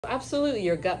Absolutely,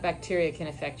 your gut bacteria can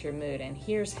affect your mood, and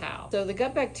here's how. So the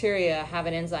gut bacteria have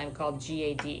an enzyme called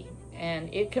GAD,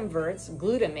 and it converts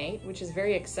glutamate, which is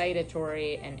very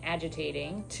excitatory and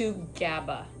agitating, to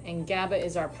GABA. And GABA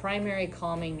is our primary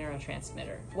calming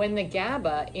neurotransmitter. When the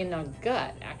GABA in our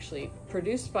gut, actually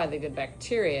produced by the good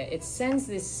bacteria, it sends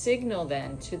this signal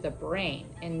then to the brain,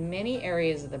 in many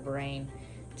areas of the brain,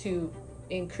 to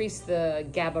increase the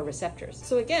GABA receptors.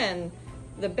 So again,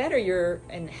 the better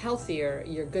and healthier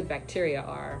your good bacteria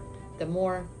are, the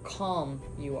more calm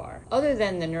you are. Other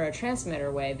than the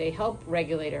neurotransmitter way, they help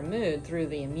regulate our mood through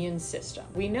the immune system.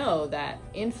 We know that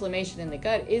inflammation in the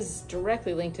gut is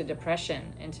directly linked to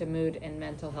depression and to mood and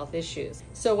mental health issues.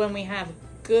 So when we have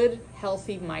good,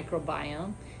 healthy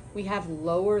microbiome, we have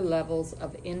lower levels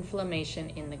of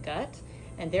inflammation in the gut,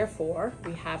 and therefore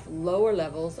we have lower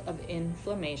levels of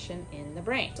inflammation in the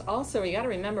brain. Also, you got to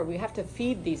remember, we have to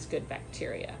feed these good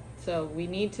bacteria. So we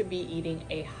need to be eating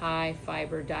a high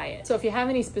fiber diet. So if you have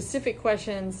any specific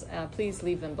questions, please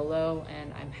leave them below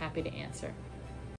and I'm happy to answer.